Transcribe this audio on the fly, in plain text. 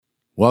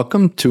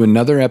Welcome to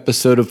another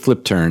episode of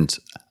Flip Turns,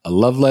 a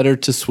love letter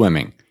to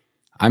swimming.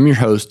 I'm your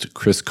host,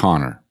 Chris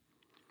Connor.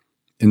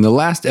 In the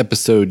last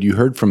episode, you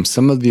heard from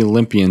some of the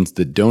Olympians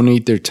that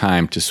donate their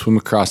time to swim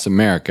across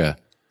America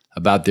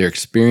about their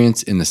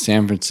experience in the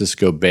San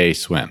Francisco Bay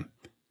Swim.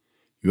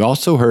 You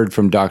also heard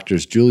from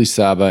Doctors Julie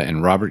Saba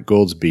and Robert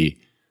Goldsby,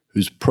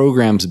 whose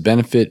programs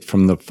benefit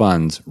from the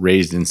funds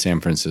raised in San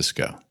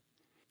Francisco.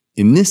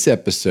 In this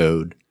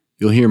episode,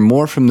 you'll hear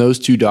more from those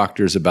two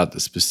doctors about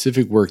the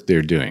specific work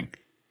they're doing.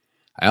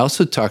 I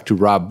also talked to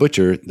Rob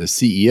Butcher, the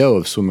CEO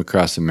of Swim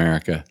Across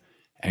America,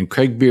 and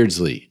Craig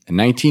Beardsley, a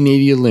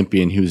 1980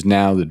 Olympian who's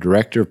now the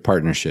Director of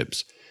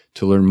Partnerships,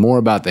 to learn more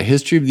about the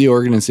history of the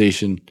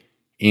organization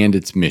and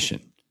its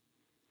mission.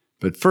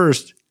 But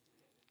first,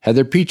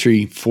 Heather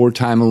Petrie,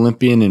 four-time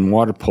Olympian in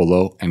water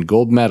polo and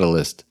gold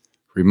medalist,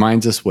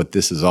 reminds us what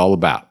this is all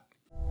about.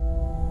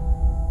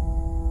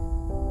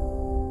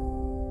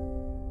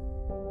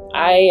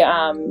 I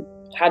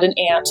had an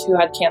aunt who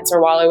had cancer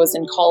while I was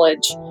in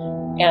college,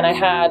 and I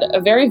had a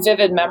very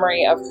vivid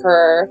memory of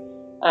her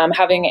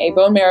having a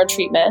bone marrow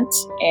treatment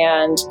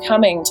and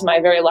coming to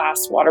my very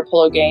last water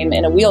polo game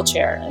in a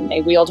wheelchair, and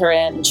they wheeled her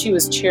in, and she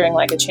was cheering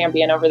like a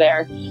champion over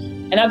there.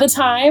 And at the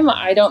time,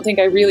 I don't think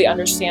I really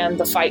understand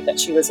the fight that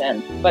she was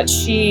in, but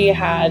she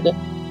had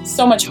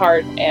so much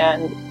heart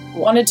and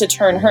wanted to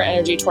turn her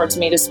energy towards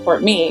me to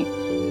support me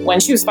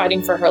when she was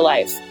fighting for her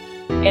life.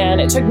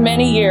 And it took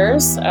many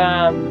years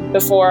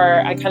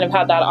before I kind of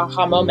had that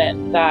aha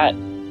moment that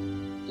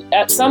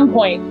at some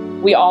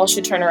point we all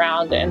should turn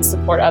around and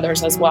support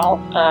others as well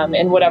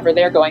in whatever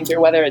they're going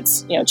through, whether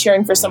it's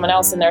cheering for someone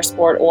else in their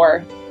sport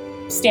or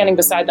standing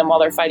beside them while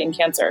they're fighting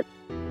cancer.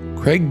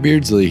 Craig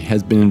Beardsley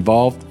has been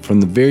involved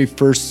from the very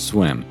first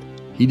swim.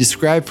 He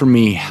described for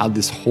me how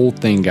this whole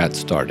thing got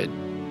started.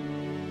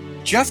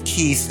 Jeff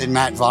Keith and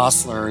Matt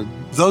Vossler,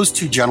 those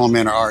two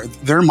gentlemen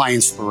they're my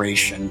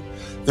inspiration.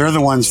 They're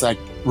the ones that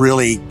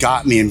really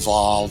got me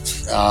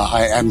involved.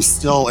 I'm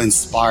still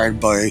inspired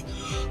by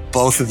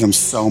both of them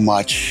so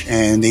much,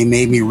 and they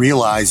made me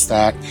realize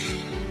that,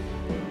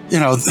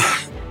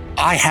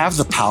 I have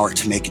the power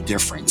to make a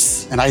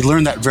difference. And I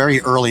learned that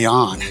very early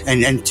on.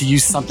 And to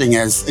use something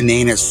as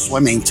inane as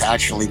swimming to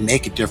actually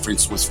make a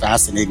difference was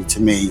fascinating to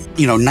me.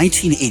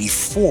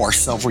 1984,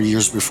 several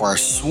years before I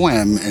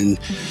swim, and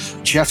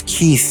Jeff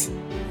Keith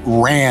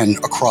ran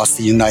across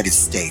the United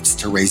States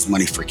to raise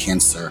money for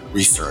cancer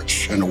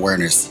research and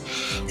awareness.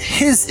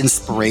 His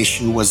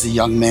inspiration was a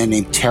young man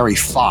named Terry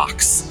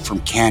Fox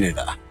from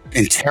Canada.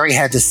 And Terry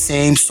had the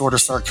same sort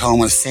of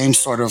sarcoma, same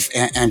sort of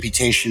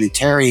amputation. And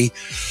Terry,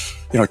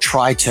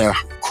 tried to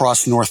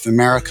cross North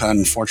America and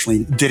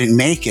unfortunately didn't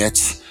make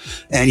it.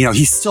 And,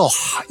 he's still,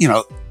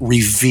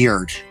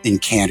 revered in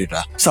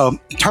Canada. So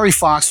Terry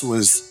Fox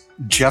was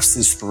Jeff's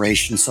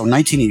inspiration. So in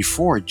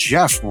 1984,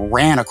 Jeff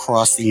ran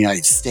across the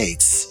United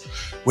States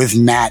with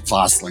Matt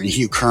Vossler and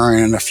Hugh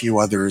Curran and a few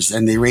others,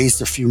 and they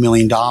raised a few $1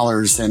 million.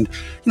 And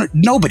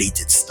nobody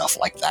did stuff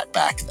like that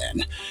back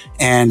then.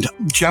 And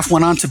Jeff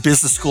went on to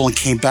business school and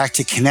came back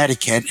to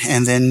Connecticut,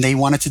 and then they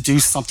wanted to do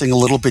something a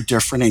little bit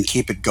different and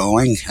keep it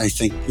going. I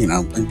think,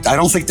 I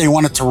don't think they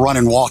wanted to run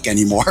and walk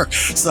anymore,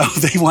 so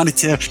they wanted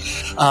to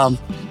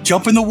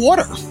jump in the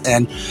water.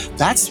 And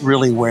that's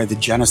really where the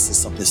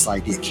genesis of this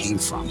idea came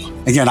from.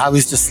 Again, I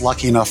was just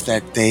lucky enough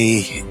that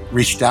they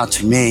reached out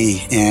to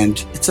me,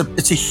 and it's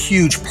a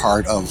huge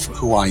part of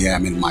who I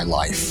am in my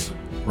life.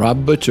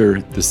 Rob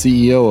Butcher, the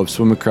CEO of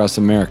Swim Across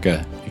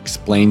America,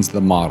 explains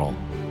the model.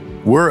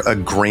 We're a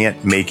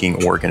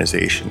grant-making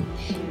organization.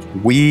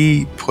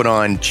 We put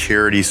on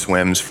charity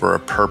swims for a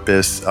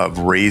purpose of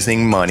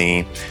raising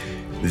money.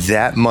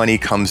 That money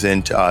comes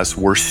into us.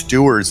 We're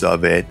stewards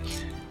of it.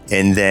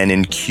 And then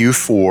in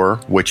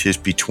Q4, which is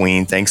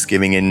between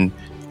Thanksgiving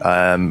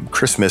and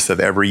Christmas of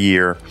every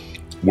year,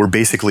 we're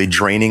basically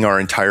draining our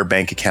entire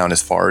bank account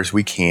as far as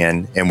we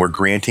can, and we're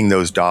granting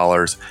those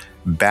dollars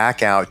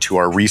back out to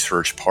our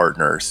research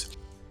partners.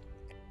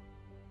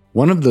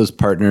 One of those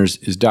partners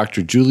is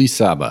Dr. Julie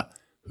Saba,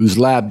 whose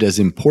lab does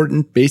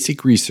important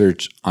basic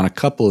research on a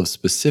couple of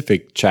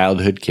specific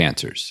childhood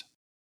cancers.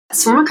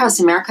 Swim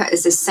Across America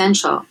is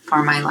essential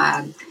for my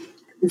lab.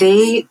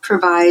 They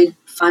provide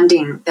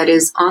funding that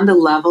is on the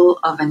level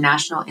of a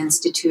National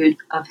Institute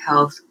of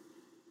Health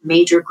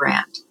major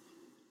grant.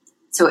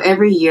 So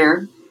every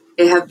year,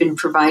 they have been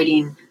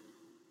providing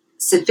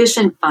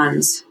sufficient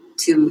funds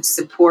to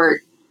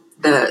support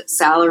the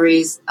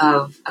salaries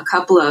of a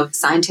couple of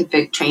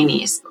scientific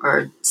trainees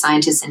or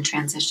scientists in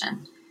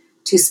transition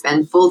to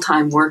spend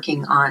full-time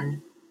working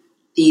on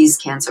these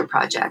cancer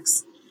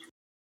projects.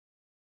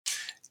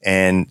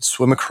 And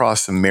Swim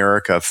Across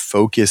America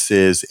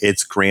focuses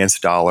its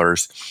grants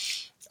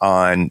dollars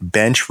on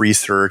bench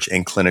research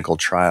and clinical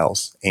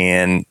trials.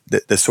 And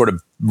the sort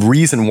of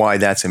reason why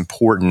that's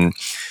important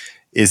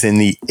is in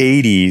the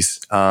 80s,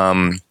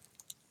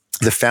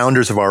 the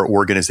founders of our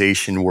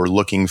organization were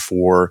looking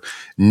for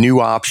new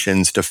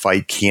options to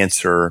fight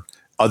cancer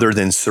other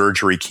than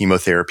surgery,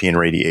 chemotherapy, and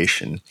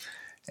radiation.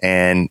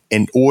 And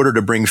in order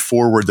to bring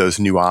forward those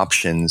new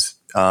options,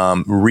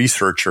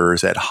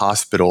 researchers at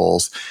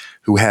hospitals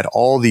who had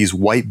all these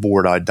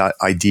whiteboard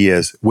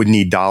ideas would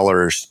need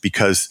dollars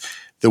because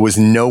there was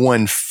no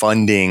one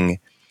funding,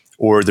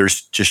 or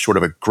there's just sort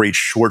of a great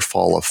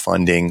shortfall of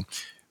funding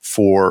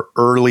for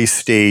early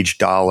stage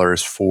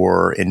dollars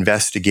for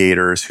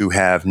investigators who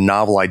have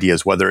novel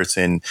ideas, whether it's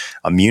in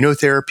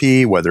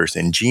immunotherapy, whether it's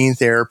in gene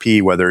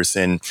therapy, whether it's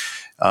in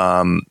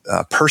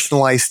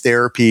personalized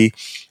therapy.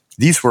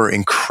 These were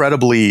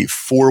incredibly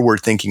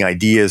forward-thinking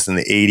ideas in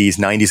the 80s,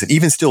 90s, and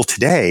even still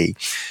today,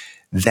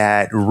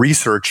 that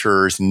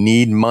researchers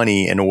need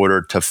money in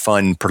order to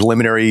fund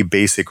preliminary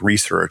basic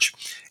research.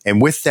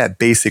 And with that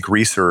basic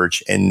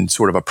research and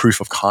sort of a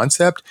proof of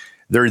concept,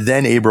 they're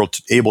then able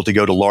to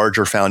go to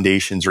larger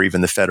foundations or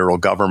even the federal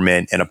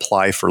government and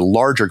apply for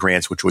larger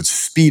grants, which would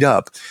speed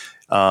up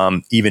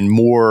even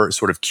more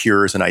sort of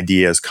cures and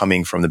ideas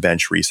coming from the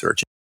bench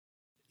research.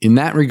 In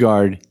that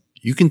regard,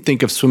 you can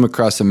think of Swim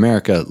Across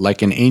America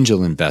like an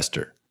angel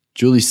investor.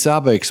 Julie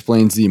Saba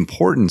explains the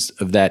importance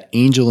of that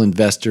angel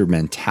investor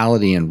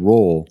mentality and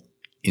role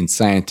in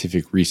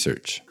scientific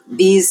research.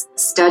 These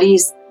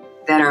studies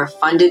that are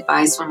funded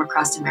by Swim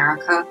Across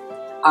America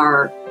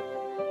are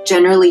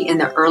generally in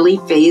the early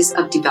phase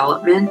of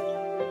development.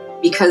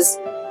 Because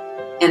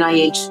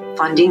NIH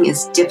funding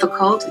is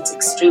difficult, it's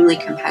extremely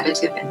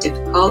competitive and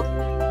difficult,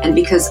 and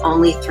because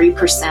only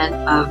 3%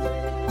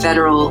 of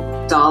federal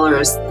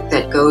dollars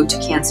that go to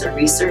cancer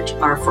research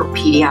are for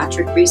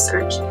pediatric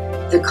research,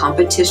 the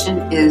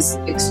competition is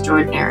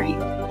extraordinary.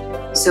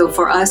 So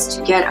for us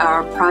to get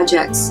our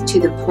projects to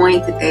the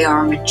point that they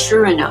are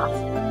mature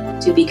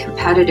enough to be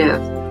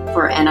competitive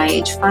for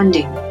NIH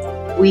funding,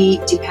 we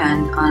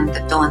depend on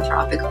the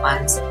philanthropic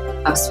funds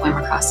of Swim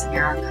Across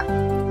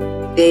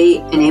America. They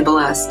enable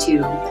us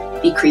to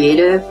be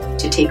creative,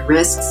 to take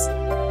risks,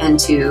 and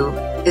to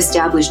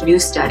establish new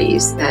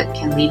studies that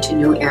can lead to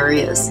new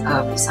areas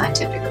of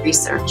scientific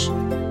research.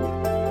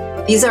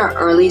 These are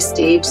early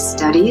stage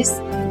studies.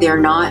 They're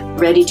not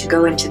ready to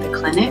go into the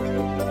clinic,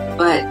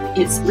 but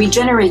we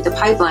generate the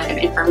pipeline of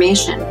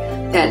information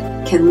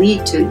that can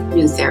lead to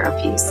new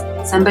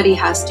therapies. Somebody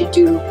has to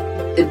do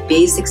the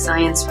basic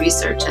science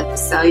research at the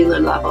cellular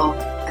level,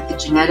 at the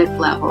genetic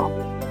level,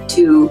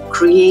 to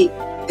create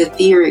the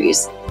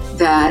theories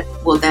that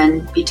will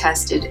then be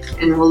tested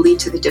and will lead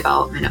to the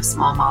development of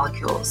small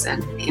molecules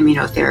and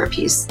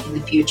immunotherapies in the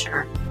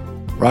future.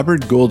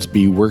 Robert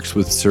Goldsby works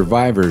with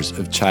survivors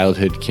of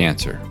childhood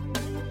cancer.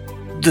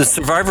 The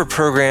Survivor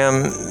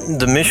Program,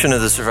 the mission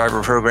of the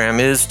Survivor Program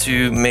is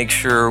to make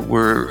sure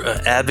we're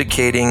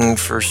advocating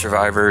for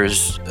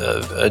survivors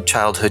of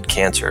childhood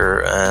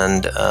cancer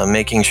and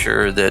making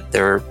sure that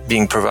they're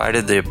being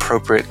provided the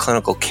appropriate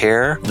clinical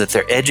care, that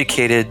they're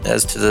educated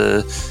as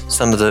to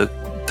some of the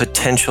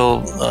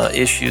potential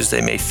issues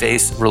they may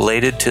face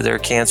related to their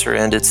cancer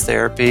and its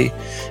therapy.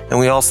 And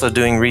we're also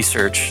doing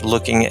research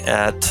looking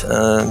at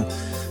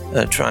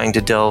trying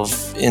to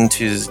delve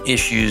into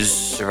issues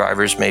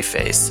survivors may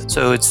face.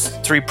 So it's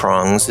three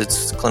prongs.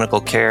 It's clinical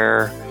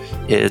care,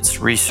 it's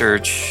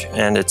research,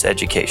 and it's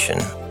education.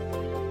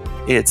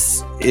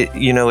 It's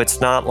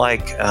not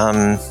like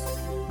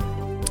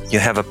you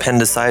have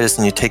appendicitis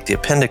and you take the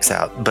appendix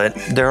out, but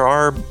there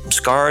are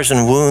scars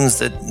and wounds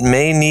that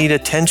may need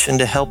attention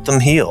to help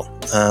them heal.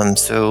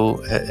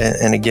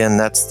 And again,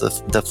 that's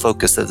the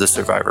focus of the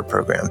Survivor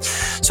Program.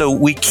 So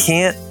we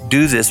can't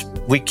do this.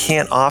 We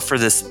can't offer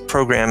this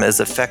program as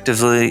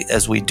effectively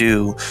as we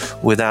do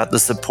without the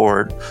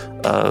support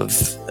of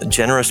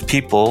generous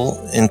people,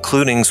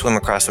 including Swim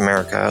Across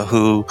America,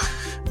 who,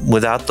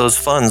 without those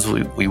funds,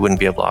 we wouldn't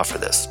be able to offer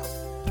this.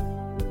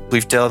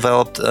 We've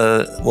developed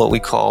what we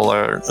call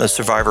a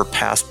Survivor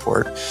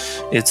Passport.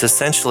 It's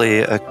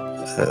essentially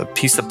a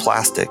piece of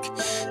plastic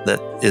that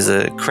is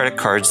a credit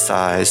card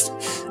sized,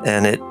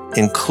 and it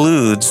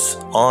includes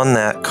on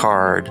that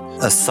card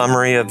a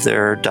summary of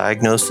their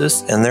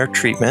diagnosis and their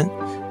treatment.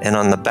 And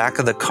on the back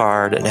of the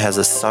card, it has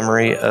a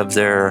summary of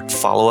their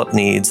follow-up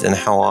needs and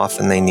how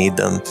often they need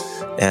them.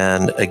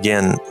 And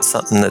again,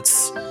 something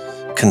that's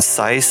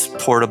concise,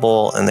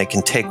 portable, and they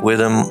can take with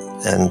them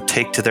and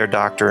take to their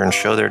doctor and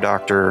show their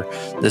doctor,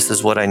 this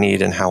is what I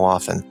need and how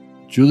often.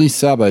 Julie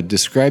Saba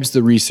describes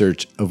the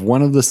research of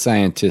one of the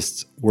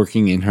scientists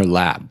working in her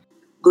lab.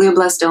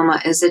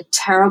 Glioblastoma is a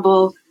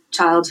terrible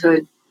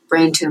childhood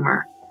brain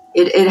tumor.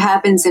 It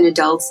happens in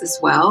adults as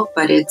well,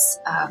 but it's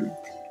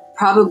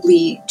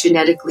probably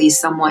genetically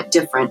somewhat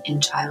different in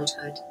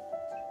childhood.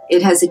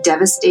 It has a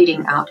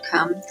devastating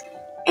outcome,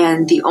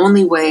 and the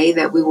only way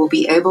that we will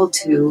be able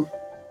to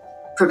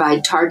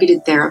provide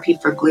targeted therapy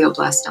for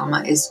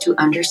glioblastoma is to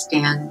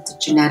understand the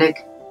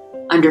genetic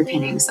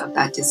underpinnings of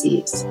that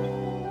disease.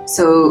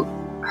 So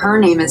her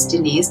name is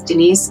Denise.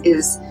 Denise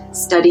is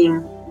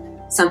studying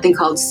something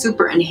called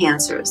super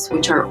enhancers,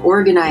 which are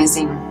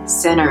organizing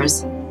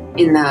centers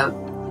in the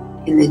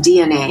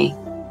DNA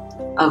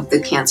of the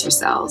cancer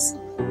cells,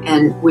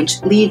 and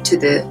which lead to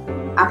the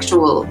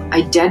actual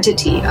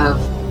identity of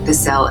the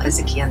cell as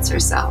a cancer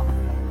cell.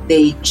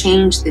 They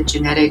change the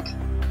genetic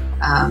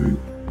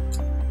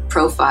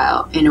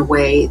profile in a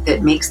way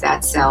that makes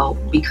that cell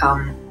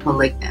become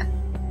malignant.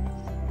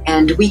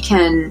 And we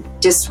can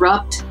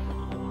disrupt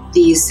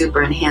these super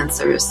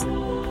enhancers,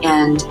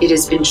 and it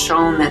has been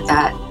shown that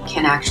that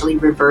can actually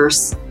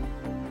reverse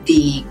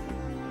the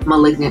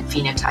malignant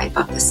phenotype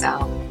of the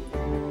cell.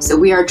 So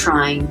we are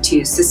trying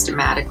to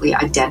systematically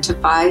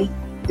identify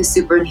the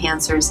super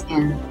enhancers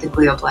in the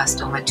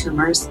glioblastoma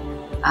tumors,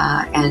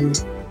 and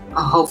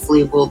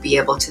hopefully we'll be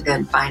able to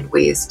then find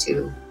ways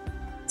to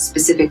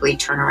specifically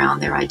turn around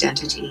their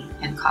identity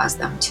and cause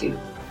them to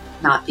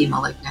not be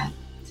malignant.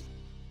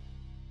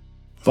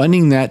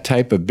 Funding that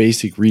type of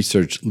basic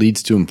research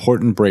leads to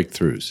important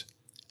breakthroughs,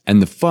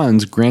 and the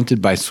funds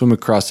granted by Swim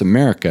Across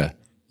America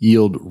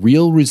yield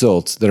real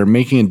results that are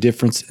making a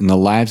difference in the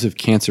lives of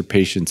cancer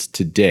patients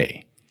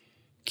today.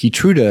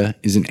 Keytruda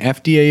is an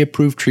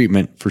FDA-approved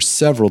treatment for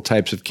several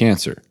types of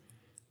cancer.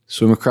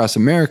 Swim Across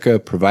America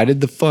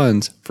provided the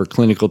funds for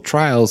clinical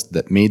trials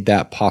that made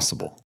that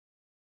possible.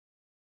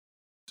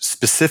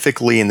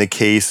 Specifically in the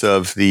case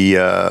of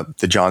the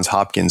Johns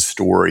Hopkins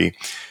story,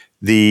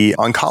 the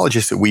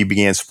oncologist that we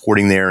began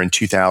supporting there in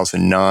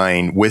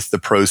 2009 with the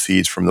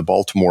proceeds from the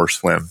Baltimore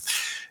swim,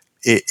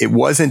 it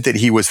wasn't that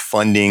he was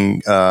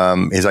funding,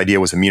 his idea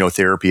was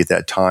immunotherapy at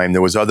that time.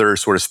 There was other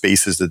sort of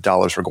spaces that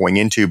dollars were going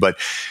into, but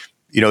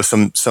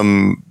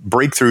some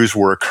breakthroughs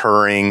were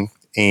occurring,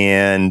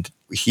 and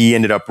he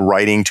ended up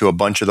writing to a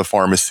bunch of the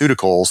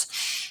pharmaceuticals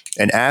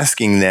and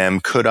asking them,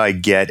 could I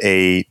get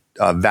a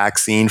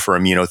vaccine for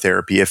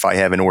immunotherapy if I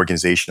have an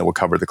organization that will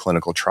cover the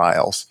clinical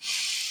trials?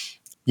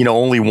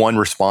 Only one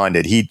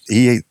responded.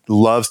 He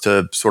loves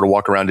to sort of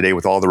walk around today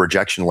with all the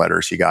rejection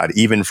letters he got,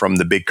 even from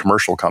the big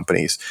commercial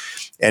companies.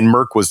 And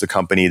Merck was the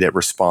company that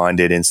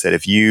responded and said,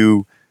 if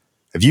you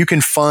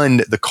can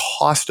fund the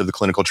cost of the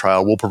clinical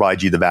trial, we'll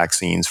provide you the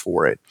vaccines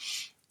for it.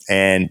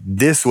 And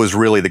this was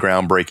really the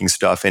groundbreaking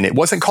stuff. And it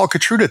wasn't called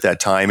Keytruda at that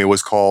time. It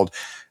was called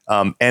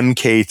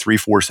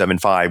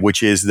MK3475,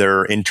 which is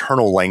their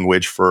internal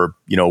language for,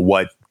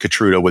 what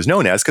Keytruda was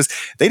known as, because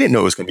they didn't know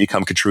it was going to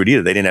become Keytruda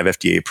either. They didn't have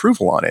FDA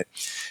approval on it.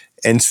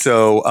 And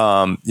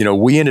so,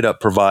 we ended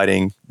up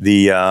providing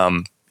the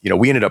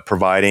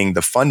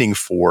funding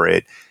for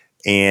it.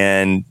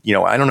 And,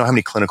 I don't know how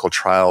many clinical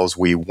trials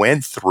we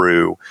went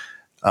through,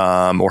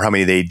 or how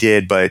many they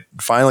did, but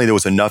finally there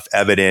was enough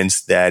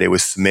evidence that it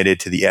was submitted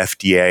to the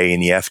FDA,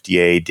 and the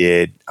FDA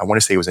did, I want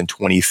to say it was in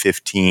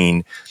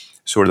 2015,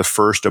 sort of the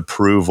first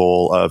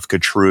approval of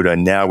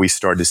Keytruda. Now we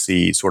start to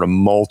see sort of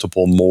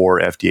multiple more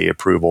FDA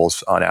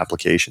approvals on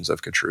applications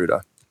of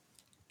Keytruda.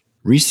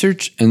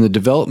 Research and the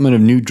development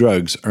of new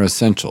drugs are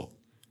essential,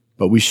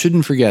 but we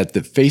shouldn't forget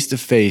that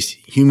face-to-face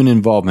human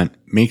involvement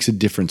makes a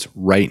difference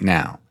right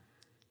now.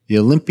 The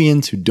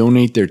Olympians who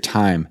donate their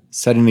time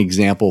set an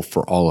example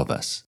for all of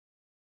us.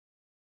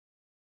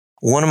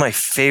 One of my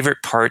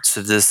favorite parts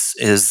of this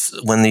is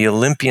when the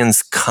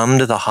Olympians come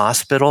to the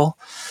hospital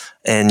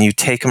and you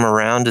take them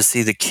around to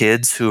see the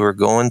kids who are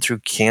going through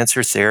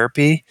cancer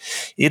therapy.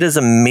 It is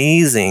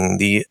amazing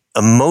the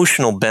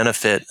emotional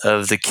benefit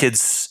of the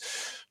kids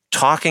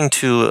talking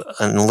to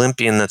an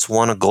Olympian that's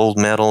won a gold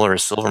medal or a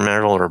silver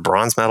medal or a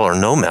bronze medal or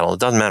no medal. It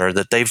doesn't matter,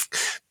 that they've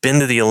been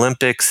to the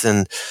Olympics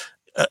and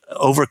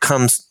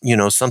overcomes,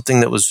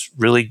 something that was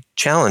really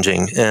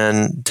challenging.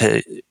 And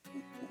to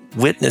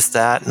witness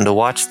that and to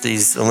watch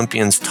these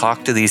Olympians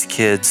talk to these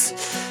kids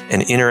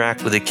and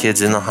interact with the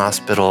kids in the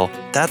hospital,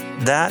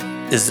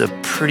 that is a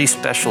pretty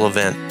special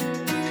event.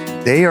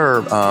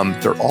 They're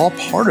all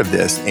part of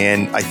this,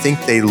 and I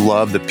think they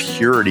love the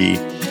purity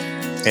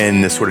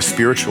and the sort of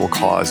spiritual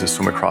cause of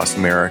Swim Across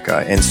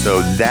America, and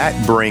so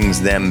that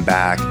brings them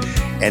back.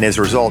 And as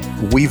a result,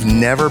 we've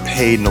never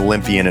paid an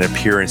Olympian an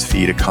appearance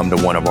fee to come to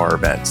one of our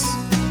events.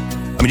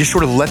 Just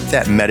sort of let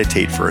that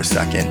meditate for a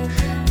second.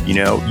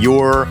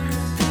 Your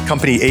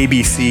company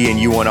ABC and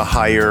you want to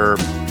hire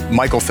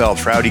Michael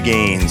Phelps, Rowdy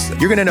Gaines,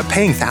 you're going to end up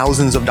paying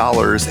thousands of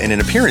dollars in an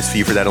appearance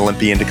fee for that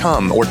Olympian to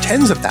come, or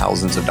tens of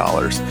thousands of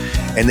dollars.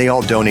 And they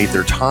all donate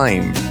their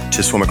time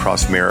to Swim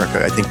Across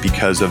America, I think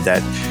because of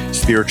that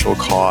spiritual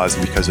cause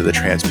and because of the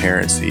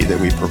transparency that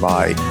we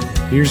provide.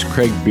 Here's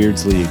Craig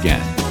Beardsley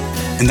again.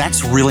 And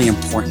that's really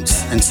important.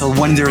 And so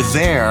when they're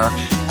there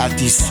at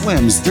these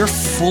swims, they're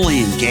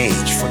fully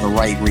engaged for the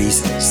right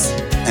reasons.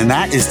 And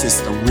that is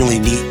just a really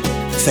neat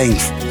thing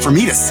for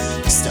me to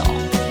see still.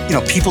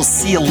 People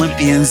see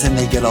Olympians and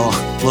they get a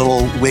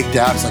little wigged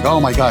out. It's like, oh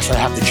my gosh, I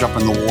have to jump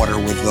in the water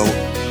with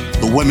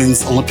the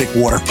women's Olympic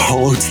water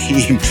polo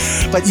team.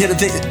 But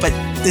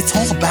it's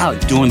all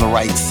about doing the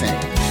right thing,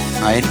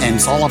 right? And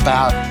it's all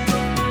about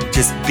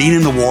just being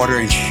in the water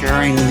and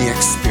sharing the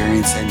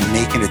experience and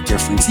making a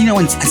difference.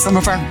 And some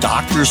of our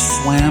doctors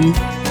swim.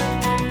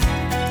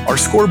 Our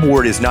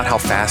scoreboard is not how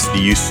fast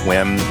do you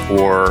swim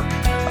or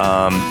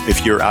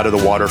if you're out of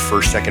the water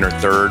first, second, or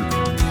third.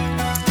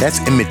 That's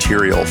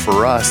immaterial.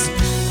 For us,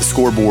 the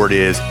scoreboard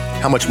is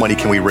how much money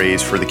can we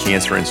raise for the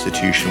cancer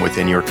institution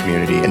within your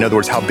community? In other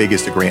words, how big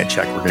is the grant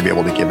check we're going to be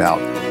able to give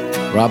out?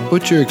 Rob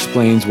Butcher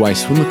explains why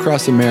Swim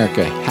Across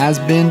America has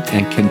been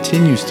and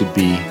continues to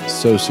be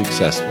so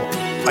successful.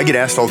 I get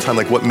asked all the time,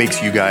 like, what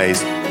makes you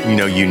guys,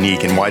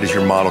 unique, and why does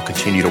your model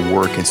continue to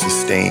work and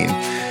sustain?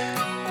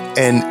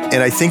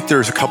 And I think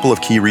there's a couple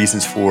of key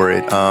reasons for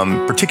it,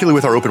 particularly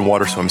with our open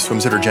water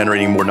swims that are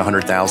generating more than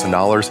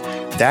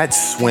 $100,000. That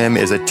swim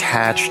is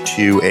attached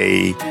to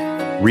a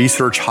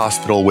research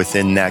hospital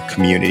within that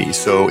community.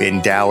 So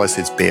in Dallas,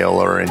 it's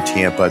Baylor, and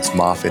Tampa, it's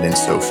Moffitt, and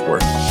so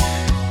forth.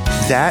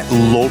 That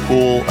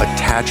local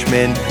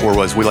attachment,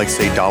 or as we like to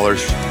say,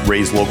 dollars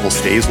raised local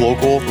stays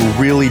local,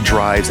 really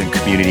drives in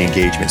community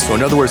engagement. So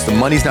in other words, the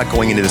money's not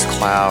going into this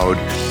cloud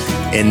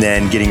and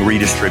then getting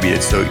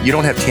redistributed. So you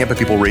don't have Tampa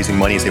people raising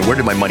money and saying, where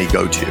did my money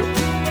go to?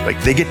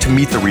 Like, they get to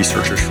meet the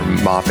researchers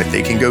from Moffitt.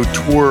 They can go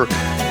tour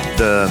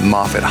the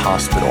Moffitt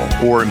Hospital,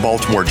 or in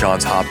Baltimore,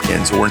 Johns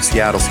Hopkins, or in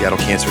Seattle, Seattle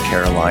Cancer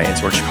Care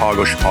Alliance, or in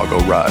Chicago, Chicago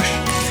Rush.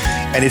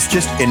 And it's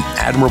just an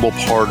admirable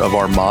part of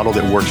our model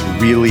that works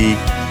really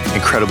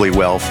incredibly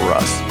well for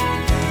us.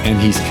 And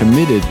he's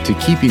committed to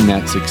keeping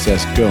that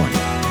success going.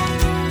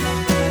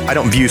 I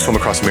don't view Swim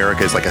Across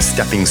America as like a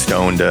stepping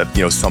stone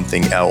to,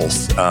 something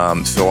else.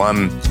 So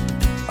I'm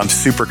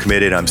super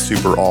committed. I'm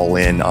super all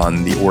in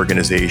on the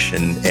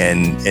organization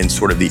and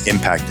sort of the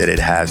impact that it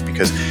has,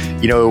 because,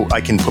 I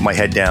can put my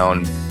head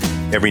down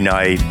every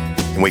night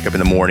and wake up in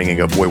the morning and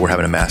go, boy, we're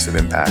having a massive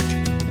impact.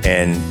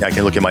 And I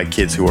can look at my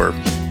kids who are,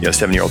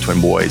 7-year-old twin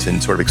boys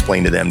and sort of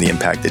explain to them the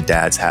impact that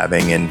Dad's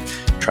having and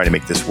trying to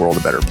make this world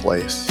a better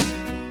place.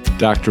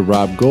 Dr.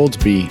 Rob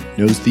Goldsby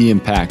knows the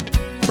impact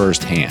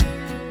firsthand.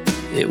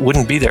 It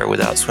wouldn't be there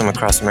without Swim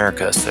Across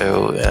America.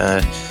 So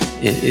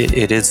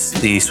it is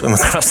the Swim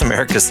Across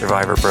America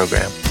Survivor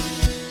Program.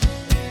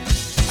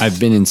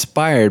 I've been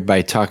inspired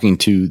by talking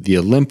to the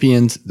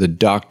Olympians, the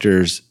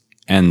doctors,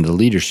 and the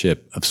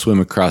leadership of Swim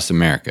Across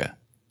America.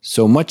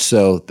 So much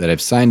so that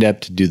I've signed up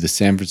to do the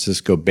San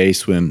Francisco Bay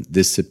Swim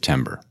this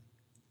September.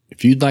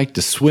 If you'd like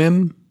to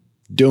swim,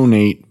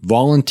 donate,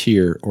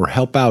 volunteer, or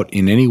help out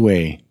in any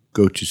way,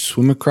 go to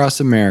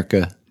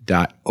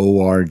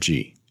swimacrossamerica.org.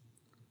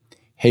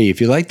 Hey,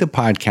 if you like the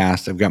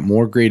podcast, I've got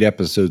more great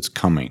episodes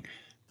coming.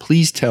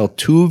 Please tell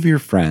 2 of your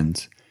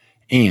friends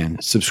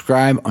and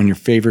subscribe on your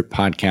favorite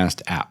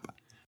podcast app.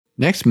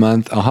 Next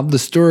month, I'll have the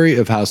story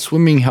of how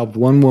swimming helped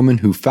one woman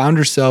who found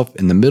herself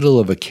in the middle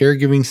of a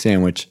caregiving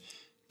sandwich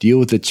deal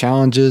with the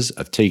challenges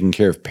of taking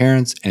care of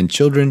parents and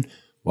children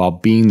while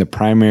being the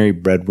primary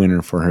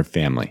breadwinner for her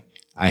family.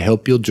 I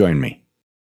hope you'll join me.